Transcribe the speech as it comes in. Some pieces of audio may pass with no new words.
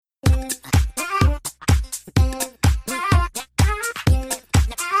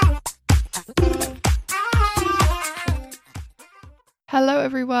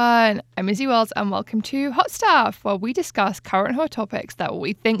everyone, I'm Izzy Wells and welcome to Hot Stuff, where we discuss current hot topics that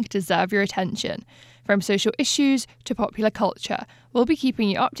we think deserve your attention. From social issues to popular culture, we'll be keeping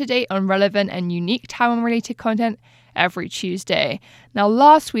you up to date on relevant and unique Taiwan-related content every Tuesday. Now,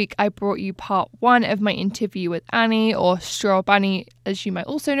 last week I brought you part 1 of my interview with Anni, or Straw Bunny as you might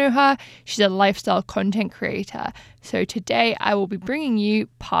also know her. She's a lifestyle content creator. So today I will be bringing you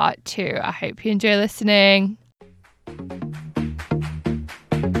part 2. I hope you enjoy listening.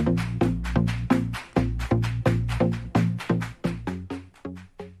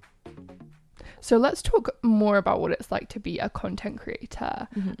 So let's talk more about what it's like to be a content creator.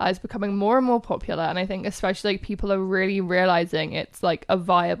 It's becoming more and more popular, and I think especially people are really realizing it's like a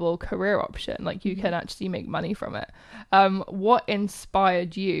viable career option. Like you can actually make money from it. What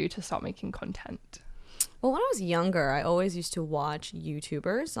inspired you to start making content? Well, when I was younger, I always used to watch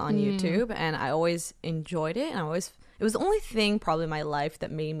YouTubers on YouTube, and I always enjoyed it. And it was the only thing probably in my life that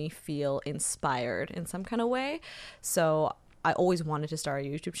made me feel inspired in some kind of way. So I always wanted to start a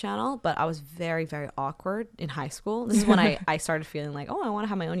YouTube channel, but I was very, very awkward in high school. This is when I started feeling like, oh, I want to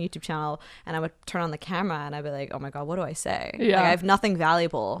have my own YouTube channel. And I would turn on the camera and I'd be like, oh my God, what do I say? Yeah. Like, I have nothing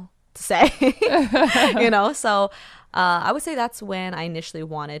valuable to say, So I would say that's when I initially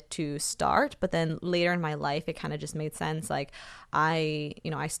wanted to start. But then later in my life, it kind of just made sense. Like I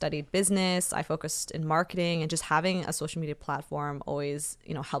studied business, I focused in marketing, and just having a social media platform always,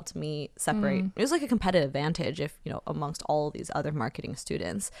 helped me separate. It was like a competitive advantage if, amongst all these other marketing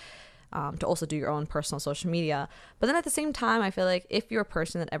students. To also do your own personal social media. But then at the same time, I feel like if you're a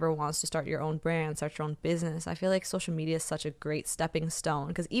person that ever wants to start your own brand, start your own business, I feel like social media is such a great stepping stone,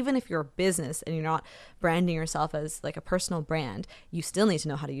 because even if you're a business and you're not branding yourself as like a personal brand, you still need to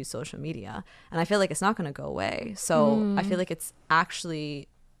know how to use social media. And I feel like it's not going to go away. So I feel like it's actually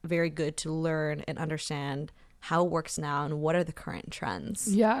very good to learn and understand how it works now and what are the current trends.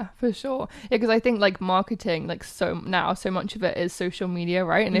 Yeah, for sure. Yeah, because I think like marketing, like so much of it is social media,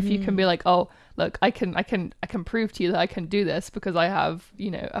 right? And if you can be like, oh, look, I can prove to you that I can do this because I have,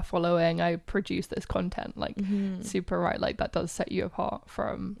 a following, I produce this content, like super right. Like that does set you apart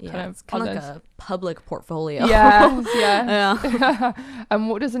from kind of like a public portfolio. Yeah. And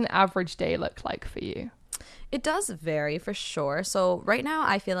what does an average day look like for you? It does vary for sure. So right now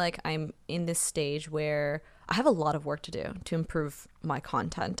I feel like I'm in this stage where I have a lot of work to do to improve my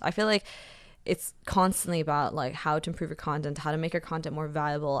content. I feel like it's constantly about like how to improve your content, how to make your content more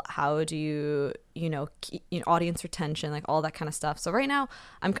valuable, how do you, keep, audience retention, like all that kind of stuff. So right now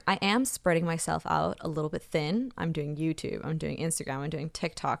I am spreading myself out a little bit thin. I'm doing YouTube, I'm doing Instagram, I'm doing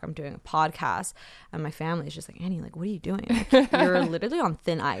TikTok, I'm doing a podcast, and my family is just like, Annie, like, what are you doing? Like, you're literally on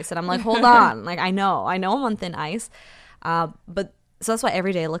thin ice. And I'm like, hold on. Like, I know I'm on thin ice. So that's why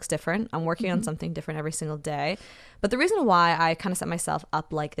every day looks different. I'm working on something different every single day. But the reason why I kind of set myself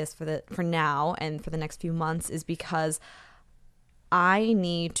up like this for now and for the next few months is because I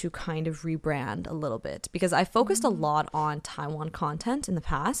need to kind of rebrand a little bit, because I focused a lot on Taiwan content in the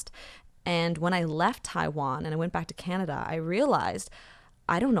past. And when I left Taiwan and I went back to Canada, I realized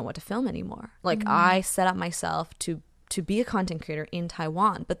I don't know what to film anymore. Like I set up myself to be a content creator in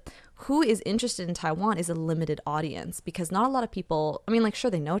Taiwan, but who is interested in Taiwan is a limited audience, because not a lot of people, I mean, like,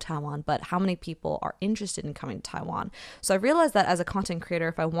 sure, they know Taiwan, but how many people are interested in coming to Taiwan? So I realized that as a content creator,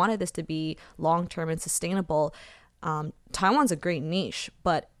 if I wanted this to be long-term and sustainable, Taiwan's a great niche,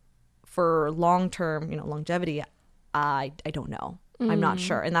 but for long-term, longevity, I don't know. I'm not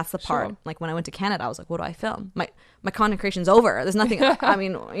sure. And that's the part. Sure. Like when I went to Canada, I was like, what do I film? My content creation's over. There's nothing. I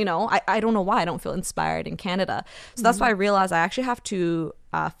mean, I don't know why I don't feel inspired in Canada. So that's why I realized I actually have to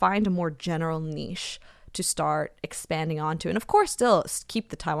find a more general niche to start expanding onto. And of course, still keep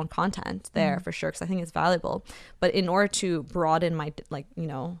the Taiwan content there for sure, because I think it's valuable. But in order to broaden my,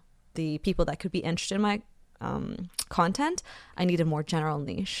 the people that could be interested in my content, I need a more general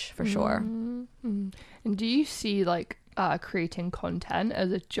niche for sure. And do you see like creating content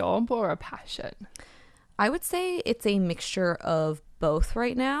as a job or a passion? I would say it's a mixture of both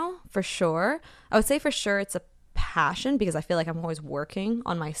right now, for sure. I would say for sure it's a passion, because I feel like I'm always working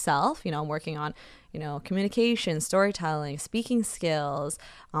on myself. I'm working on, communication, storytelling, speaking skills,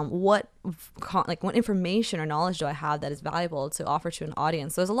 what information or knowledge do I have that is valuable to offer to an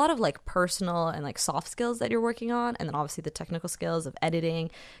audience. So there's a lot of like personal and like soft skills that you're working on, and then obviously the technical skills of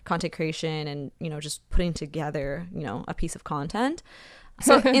editing, content creation, and just putting together a piece of content.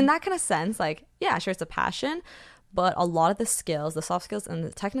 So in that kind of sense, like, yeah, sure, it's a passion, but a lot of the skills, the soft skills and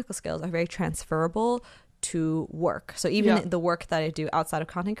the technical skills, are very transferable to work. So even the work that I do outside of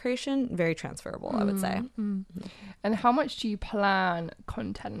content creation, very transferable, I would say. And how much do you plan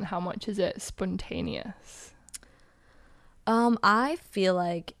content and how much is it spontaneous? I feel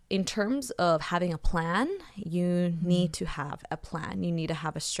like in terms of having a plan, you need to have a plan. You need to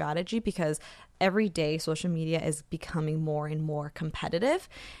have a strategy because every day social media is becoming more and more competitive.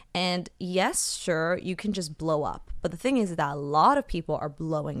 And yes, sure, you can just blow up. But the thing is that a lot of people are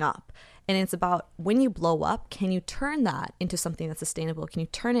blowing up. And it's about when you blow up, can you turn that into something that's sustainable? Can you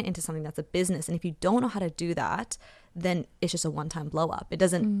turn it into something that's a business? And if you don't know how to do that, then it's just a one-time blow up. It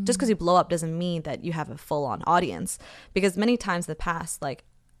doesn't just because you blow up doesn't mean that you have a full-on audience. Because many times in the past, like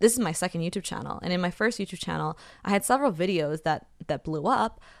this is my second YouTube channel, and in my first YouTube channel, I had several videos that blew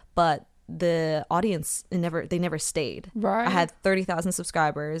up, but the audience they never stayed. Right. I had 30,000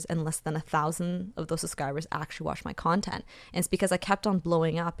 subscribers and less than 1,000 of those subscribers actually watched my content. And it's because I kept on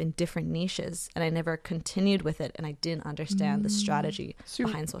blowing up in different niches and I never continued with it, and I didn't understand the strategy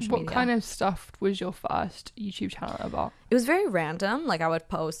behind social media. What kind of stuff was your first YouTube channel about? It was very random. Like I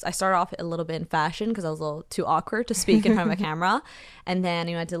started off a little bit in fashion because I was a little too awkward to speak in front of a camera. And then,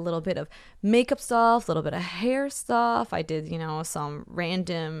 I did a little bit of makeup stuff, a little bit of hair stuff. I did, some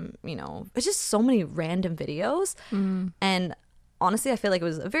random, it's just so many random videos. And honestly, I feel like it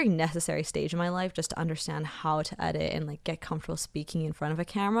was a very necessary stage in my life just to understand how to edit and like get comfortable speaking in front of a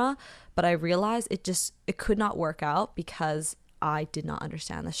camera. But I realized it could not work out because I did not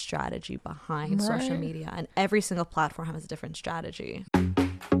understand the strategy behind social media, and every single platform has a different strategy.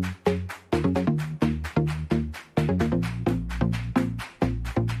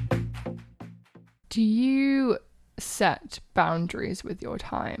 Do you set boundaries with your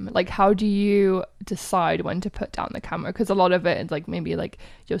time? Like, how do you decide when to put down the camera? Because a lot of it is like maybe like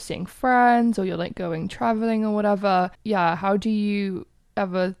you're seeing friends or you're like going traveling or whatever. Yeah, how do you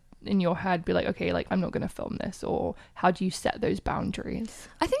ever in your head be like, okay, like I'm not going to film this? Or how do you set those boundaries?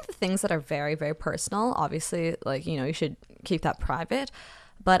 I think the things that are very, very personal, obviously, like, you should keep that private.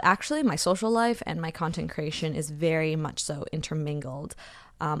 But actually my social life and my content creation is very much so intermingled.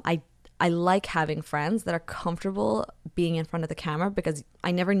 I like having friends that are comfortable being in front of the camera because I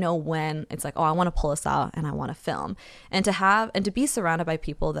never know when it's like, oh, I want to pull this out and I want to film. And to be surrounded by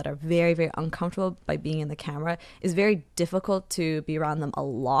people that are very, very uncomfortable by being in the camera is very difficult to be around them a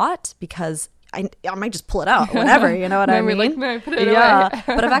lot because I might just pull it out or whatever, you know what I mean? Like, no, put it away.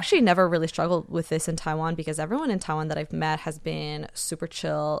 But I've actually never really struggled with this in Taiwan because everyone in Taiwan that I've met has been super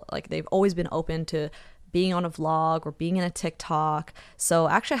chill. Like they've always been open to being on a vlog or being in a TikTok. So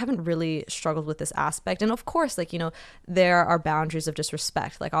actually I haven't really struggled with this aspect. And of course, like, there are boundaries of just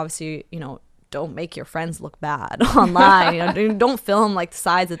respect. Like obviously, don't make your friends look bad online. Don't film like the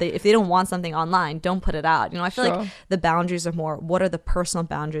sides that if they don't want something online, don't put it out. I feel like the boundaries are more, what are the personal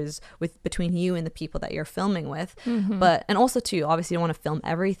boundaries between you and the people that you're filming with? But, and also too, obviously you don't want to film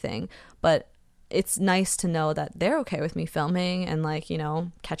everything, but it's nice to know that they're okay with me filming and like,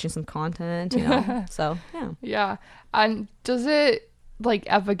 catching some content, so yeah. Yeah. And does it like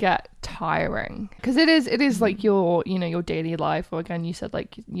ever get tiring? Because it is like your, your daily life, or again, you said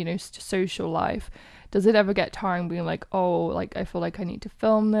like, social life. Does it ever get tiring being like, oh, like I feel like I need to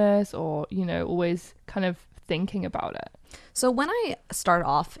film this, or, always kind of thinking about it? So when I start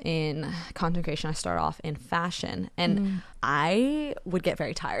off in content creation, I start off in fashion, and I would get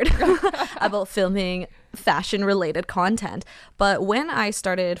very tired about filming fashion related content. But when I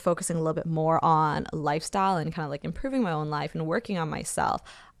started focusing a little bit more on lifestyle and kind of like improving my own life and working on myself,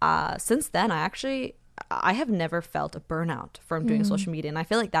 since then I have never felt a burnout from doing social media. And I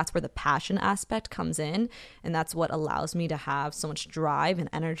feel like that's where the passion aspect comes in. And that's what allows me to have so much drive and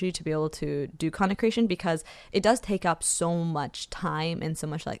energy to be able to do content creation, because it does take up so much time and so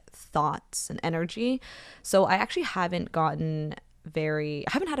much like thoughts and energy. So I actually haven't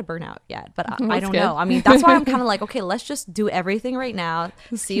had a burnout yet, but I don't know. I mean, that's why I'm kind of like, okay, let's just do everything right now,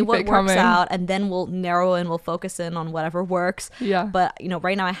 see what works out, and then we'll narrow in, we'll focus in on whatever works. Yeah. But,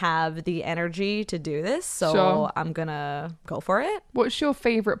 right now I have the energy to do this, so I'm gonna go for it. What's your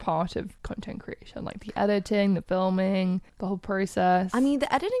favorite part of content creation? Like the editing, the filming, the whole process? I mean,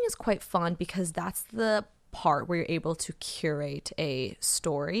 the editing is quite fun because that's the part where you're able to curate a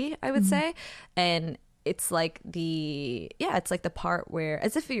story, I would say. And it's like the part where,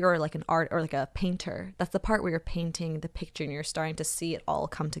 as if you're like an art or like a painter, that's the part where you're painting the picture and you're starting to see it all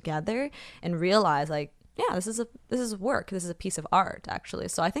come together and realize like, yeah, this is work. This is a piece of art, actually.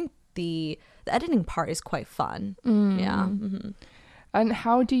 So I think the editing part is quite fun. Yeah. And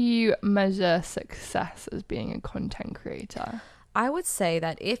how do you measure success as being a content creator? I would say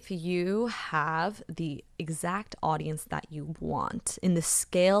that if you have the exact audience that you want in the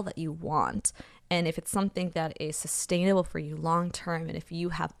scale that you want, and if it's something that is sustainable for you long term, and if you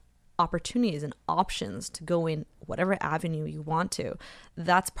have opportunities and options to go in whatever avenue you want to.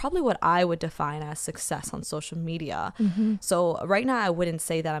 That's probably what I would define as success on social media. So right now I wouldn't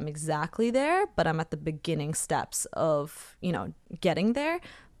say that I'm exactly there, but I'm at the beginning steps of, you know, getting there.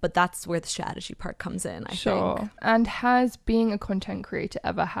 But that's where the strategy part comes in, I think. And has being a content creator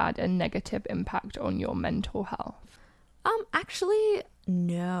ever had a negative impact on your mental health? Actually,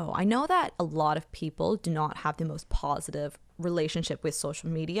 no. I know that a lot of people do not have the most positive relationship with social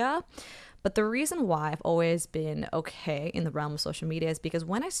media. But the reason why I've always been okay in the realm of social media is because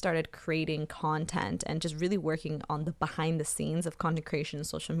when I started creating content and just really working on the behind the scenes of content creation in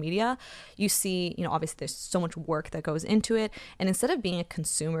social media, you see, you know, obviously there's so much work that goes into it. And instead of being a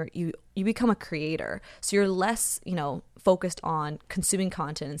consumer, you become a creator. So you're less, you know, focused on consuming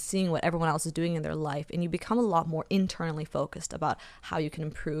content and seeing what everyone else is doing in their life. And you become a lot more internally focused about how you can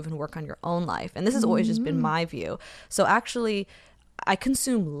improve and work on your own life. And this has always just been my view. So actually, I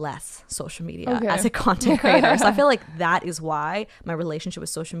consume less social media as a content creator. So I feel like that is why my relationship with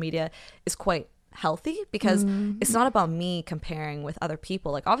social media is quite healthy, because it's not about me comparing with other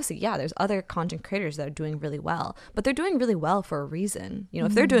people. Like, obviously, yeah, there's other content creators that are doing really well, but they're doing really well for a reason. You know,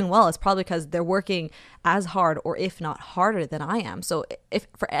 if they're doing well, it's probably because they're working as hard, or if not harder than I am. So if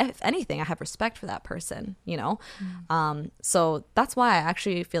anything, I have respect for that person, you know? So that's why I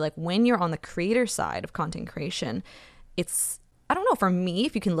actually feel like when you're on the creator side of content creation, it's, I don't know, for me,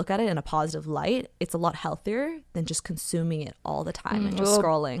 if you can look at it in a positive light, it's a lot healthier than just consuming it all the time and just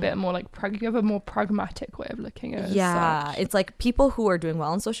scrolling. A bit more like, you have a more pragmatic way of looking at it. Yeah, it's like people who are doing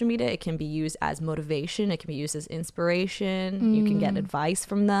well on social media, it can be used as motivation, it can be used as inspiration, you can get advice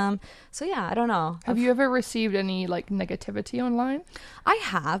from them. So yeah, I don't know. Have you ever received any like negativity online? I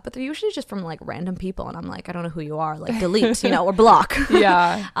have, but they're usually just from like random people, and I'm like, I don't know who you are, like delete, you know, or block.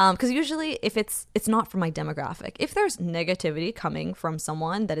 Yeah. Because usually if it's not from my demographic. If there's negativity coming from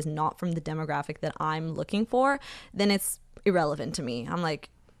someone that is not from the demographic that I'm looking for, then it's irrelevant to me. I'm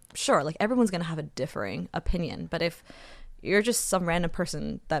like, sure, like everyone's gonna have a differing opinion, but if you're just some random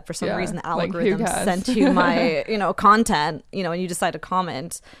person that for some reason the algorithm sent you my, you know, content, you know, and you decide to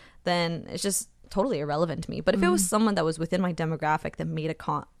comment, then it's just totally irrelevant to me. But if it was someone that was within my demographic that made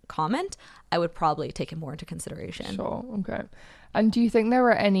a comment, I would probably take it more into consideration. Sure. Okay. And do you think there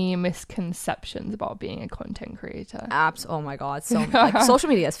are any misconceptions about being a content creator? Oh my God. So like social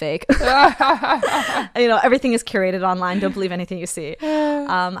media is fake. You know, everything is curated online. Don't believe anything you see.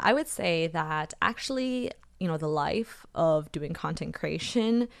 I would say that actually, you know, the life of doing content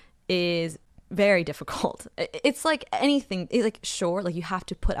creation is very difficult. It's like anything, like, sure, like you have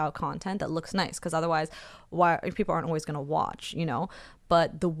to put out content that looks nice, because otherwise people aren't always going to watch, you know.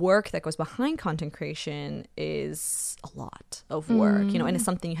 But the work that goes behind content creation is a lot of work, you know, and it's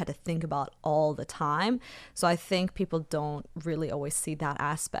something you had to think about all the time. So I think people don't really always see that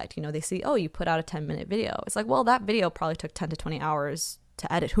aspect. You know, they see, oh, you put out a 10-minute video. It's like, well, that video probably took 10 to 20 hours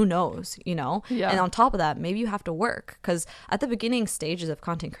to edit. Who knows, you know? Yeah. And on top of that, maybe you have to work, because at the beginning stages of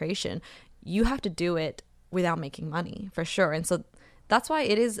content creation, you have to do it without making money, for sure. And so that's why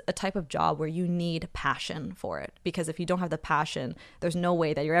it is a type of job where you need passion for it, because if you don't have the passion, there's no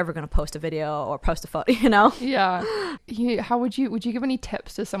way that you're ever going to post a video or post a photo, you know? Yeah. How would you give any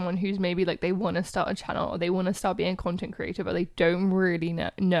tips to someone who's maybe like they want to start a channel, or they want to start being a content creator, but they don't really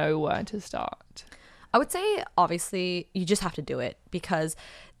know where to start? I would say, obviously, you just have to do it, because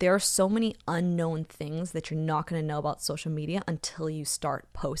there are so many unknown things that you're not going to know about social media until you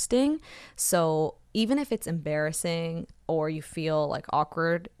start posting. So even if it's embarrassing or you feel like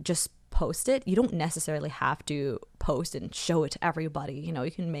awkward, just post it. You don't necessarily have to post and show it to everybody. You know,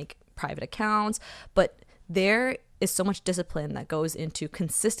 you can make private accounts, but there is so much discipline that goes into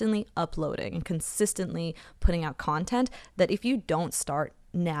consistently uploading and consistently putting out content that if you don't start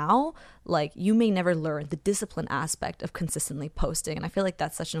now, like, you may never learn the discipline aspect of consistently posting. And I feel like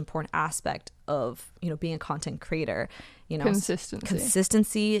that's such an important aspect of, you know, being a content creator, you know,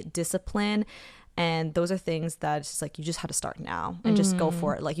 consistency, discipline. And those are things that it's just like, you just have to start now and just go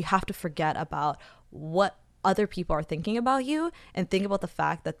for it. Like, you have to forget about what other people are thinking about you and think about the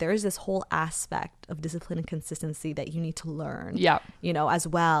fact that there is this whole aspect of discipline and consistency that you need to learn, you know, as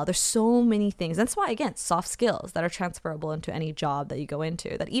well. There's so many things. That's why, again, soft skills that are transferable into any job that you go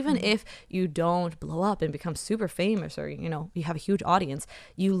into, that even if you don't blow up and become super famous, or, you know, you have a huge audience,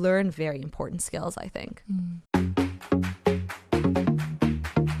 you learn very important skills, I think.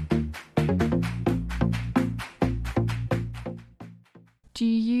 Do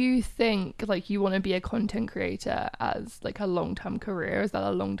you think like you want to be a content creator as like a long-term career? Is that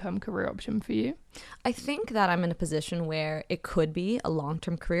a long-term career option for you? I think that I'm in a position where it could be a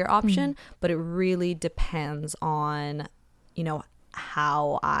long-term career option, but it really depends on, you know,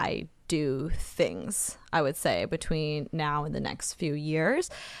 how I do things, I would say, between now and the next few years.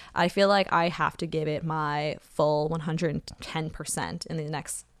 I feel like I have to give it my full 110% in the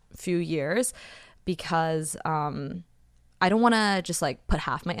next few years, because I don't want to just like put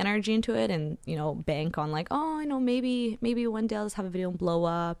half my energy into it and, you know, bank on like, oh, I know, maybe one day I'll just have a video and blow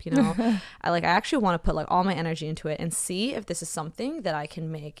up, you know. I actually want to put like all my energy into it and see if this is something that I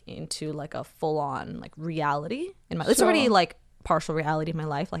can make into like a full on like reality in my, it's already like partial reality in my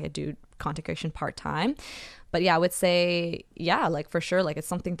life. Like I do content creation part-time, but yeah, I would say, yeah, like for sure, like it's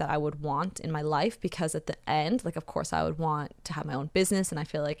something that I would want in my life, because at the end, like of course I would want to have my own business, and I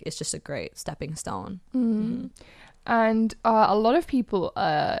feel like it's just a great stepping stone. And a lot of people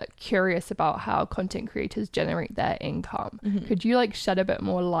are curious about how content creators generate their income. Could you like shed a bit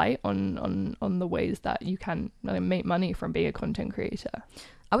more light on the ways that you can make money from being a content creator?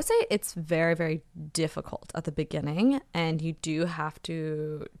 I would say it's very, very difficult at the beginning, and you do have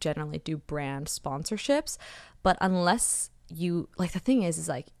to generally do brand sponsorships. But unless you, like, the thing is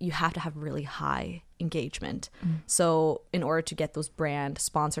like you have to have really high engagement. So in order to get those brand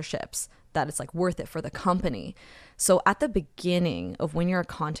sponsorships, that it's like worth it for the company. So at the beginning of when you're a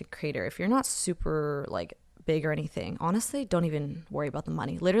content creator, if you're not super like big or anything, honestly, don't even worry about the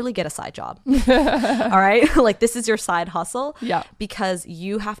money. Literally get a side job. All right. Like this is your side hustle. Yeah. Because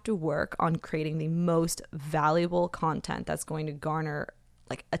you have to work on creating the most valuable content that's going to garner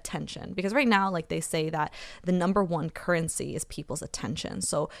like attention, because right now, like they say that the number one currency is people's attention.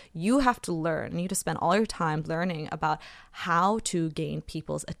 So you have to learn, you need to spend all your time learning about how to gain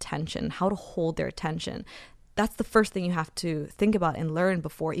people's attention, how to hold their attention. That's the first thing you have to think about and learn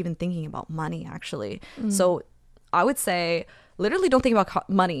before even thinking about money, actually. So I would say literally don't think about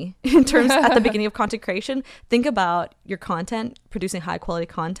money in terms at the beginning of content creation. Think about your content, producing high quality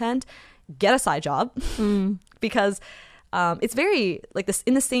content, get a side job because it's very like this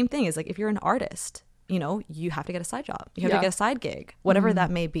in the same thing is like if you're an artist, you know, you have to get a side job. You have to get a side gig, whatever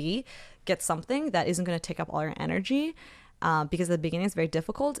that may be. Get something that isn't going to take up all your energy. Because at the beginning it's very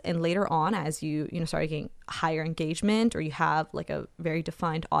difficult, and later on as you start getting higher engagement or you have like a very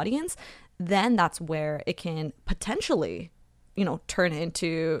defined audience, then that's where it can potentially turn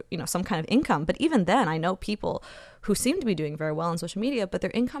into some kind of income. But even then, I know people who seem to be doing very well on social media, but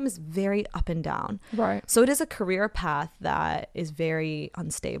their income is very up and down. Right. So it is a career path that is very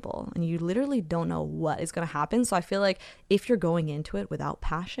unstable, and you literally don't know what is going to happen. So I feel like if you're going into it without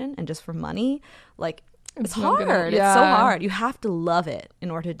passion and just for money, like it's hard. It's so hard. You have to love it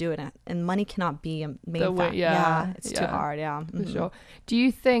in order to do it, and money cannot be a main factor. It's too hard. For sure. Do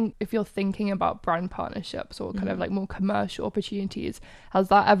you think if you're thinking about brand partnerships or kind of like more commercial opportunities, has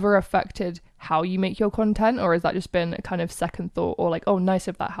that ever affected how you make your content, or has that just been a kind of second thought, or like, oh, nice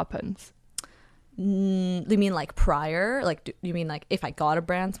if that happens? You mean like prior? Like, do you mean like if I got a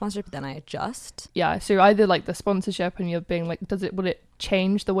brand sponsorship, then I adjust? Yeah. So either like the sponsorship and you're being like, will it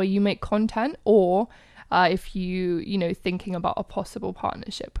change the way you make content, or if you thinking about a possible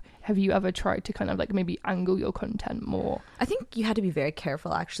partnership, have you ever tried to kind of like maybe angle your content more? I think you had to be very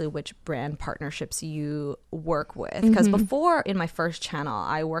careful actually which brand partnerships you work with, because before in my first channel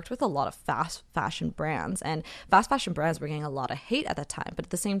I worked with a lot of fast fashion brands, and fast fashion brands were getting a lot of hate at that time, but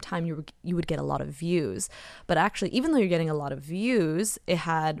at the same time you would get a lot of views. But actually, even though you're getting a lot of views, it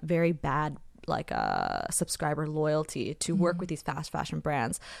had very bad like a subscriber loyalty to work with these fast fashion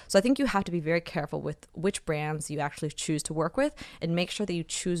brands. So I think you have to be very careful with which brands you actually choose to work with, and make sure that you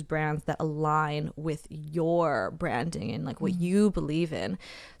choose brands that align with your branding and like what you believe in.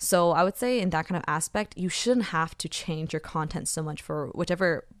 So I would say in that kind of aspect, you shouldn't have to change your content so much for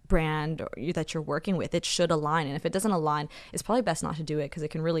whichever brand that you're working with. It should align, and if it doesn't align, it's probably best not to do it, because it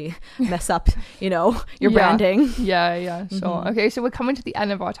can really mess up your branding. Sure. Okay, so we're coming to the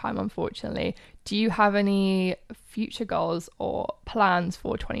end of our time, unfortunately. Do you have any future goals or plans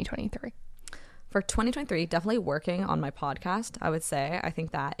for 2023? For 2023, definitely working on my podcast, I would say. I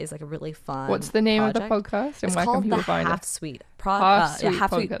think that is like a really fun What's the name project. of the podcast? And it's where called can people the find Half it? Sweet Half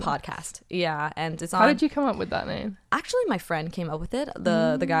Sweet podcast. Yeah, and it's on. How did you come up with that name? Actually, my friend came up with it.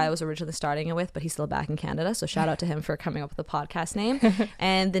 The guy I was originally starting it with, but he's still back in Canada. So shout out to him for coming up with the podcast name.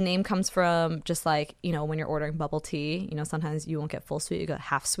 And the name comes from just like, when you're ordering bubble tea, sometimes you won't get full sweet, you get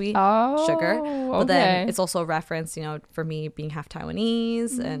half sweet sugar. But then it's also a reference, for me being half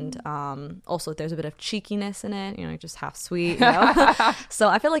Taiwanese, and also there's a bit of cheekiness in it, just half sweet, So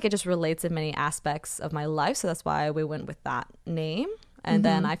I feel like it just relates in many aspects of my life. So that's why we went with that name. And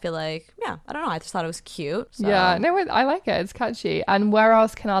then I feel like, I don't know, I just thought it was cute. So. Yeah, no, I like it. It's catchy. And where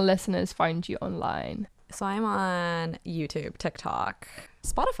else can our listeners find you online? So I'm on YouTube, TikTok,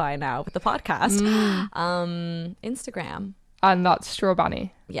 Spotify now with the podcast, Instagram. And that's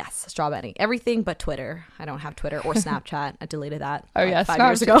Strawberry. Yes, Strawberry. Everything but Twitter. I don't have Twitter or Snapchat. I deleted that yeah, 5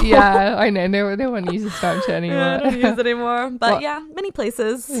 years ago. Yeah, I know. No one uses Snapchat anymore. Yeah, I don't use it anymore. But yeah, many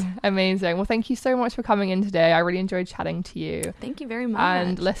places. Amazing. Well, thank you so much for coming in today. I really enjoyed chatting to you. Thank you very much.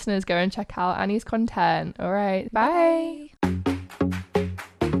 And listeners, go and check out Anni's content. All right. Bye.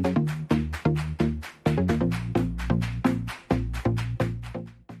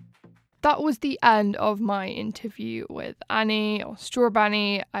 That was the end of my interview with Anni, or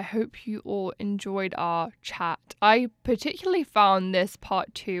Strawberry. I hope you all enjoyed our chat. I particularly found this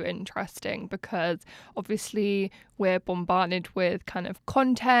part 2 interesting because obviously we're bombarded with kind of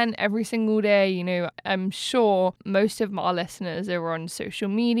content every single day. You know, I'm sure most of our listeners are on social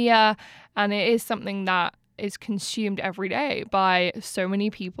media, and it is something that is consumed every day by so many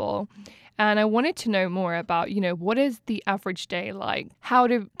people. And I wanted to know more about, you know, what is the average day like? How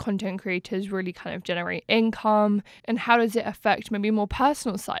do content creators really kind of generate income? And how does it affect maybe more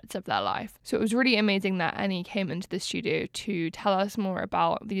personal sides of their life? So it was really amazing that Anni came into the studio to tell us more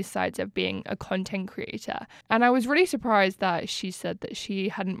about these sides of being a content creator. And I was really surprised that she said that she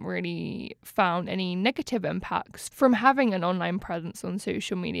hadn't really found any negative impacts from having an online presence on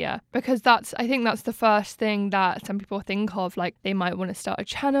social media. Because I think that's the first thing that some people think of, like they might want to start a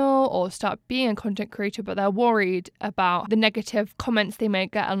channel or start being a content creator, but they're worried about the negative comments they may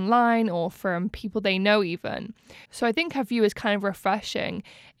get online or from people they know even. So I think her view is kind of refreshing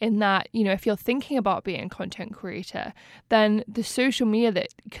in that, you know, if you're thinking about being a content creator, then the social media that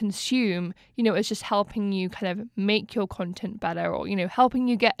you consume, you know, is just helping you kind of make your content better, or, you know, helping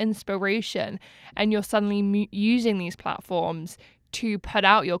you get inspiration, and you're suddenly using these platforms to put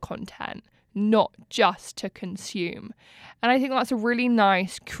out your content, not just to consume. And I think that's a really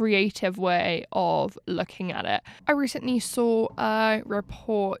nice creative way of looking at it. I recently saw a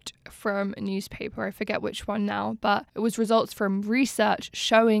report from a newspaper, I forget which one now, but it was results from research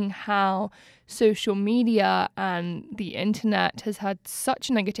showing how social media and the internet has had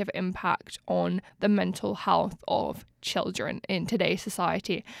such a negative impact on the mental health of children in today's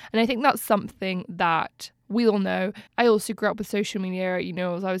society. And I think that's something that we all know. I also grew up with social media, you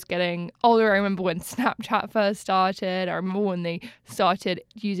know, as I was getting older. I remember when Snapchat first started. I remember when they started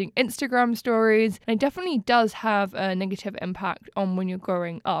using Instagram stories. And it definitely does have a negative impact on when you're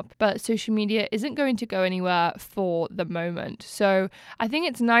growing up. But social media isn't going to go anywhere for the moment. So I think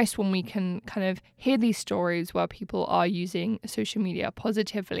it's nice when we can kind of hear these stories where people are using social media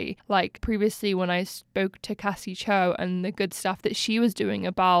positively. Like previously when I spoke to Cassie Cho and the good stuff that she was doing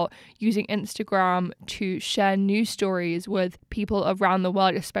about using Instagram to share news stories with people around the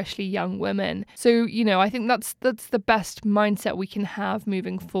world, especially young women. So, you know, I think that's the best mindset we can have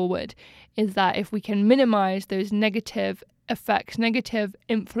moving forward, is that if we can minimize those negative effects, negative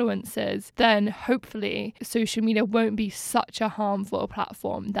influences, then hopefully social media won't be such a harmful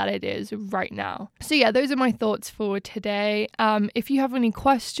platform that it is right now. So yeah, those are my thoughts for today. If you have any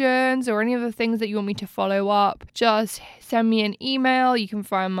questions or any other things that you want me to follow up, just send me an email. You can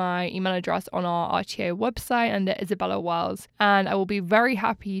find my email address on our RTO website under Isabella Wells, and I will be very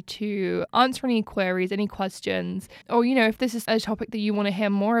happy to answer any queries, any questions, or, you know, if this is a topic that you want to hear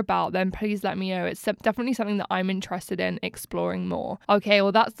more about, then please let me know. It's definitely something that I'm interested in exploring more. Okay,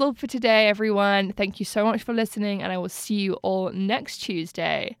 well, that's all for today, everyone. Thank you so much for listening, and I will see you all next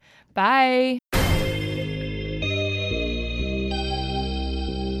Tuesday. Bye.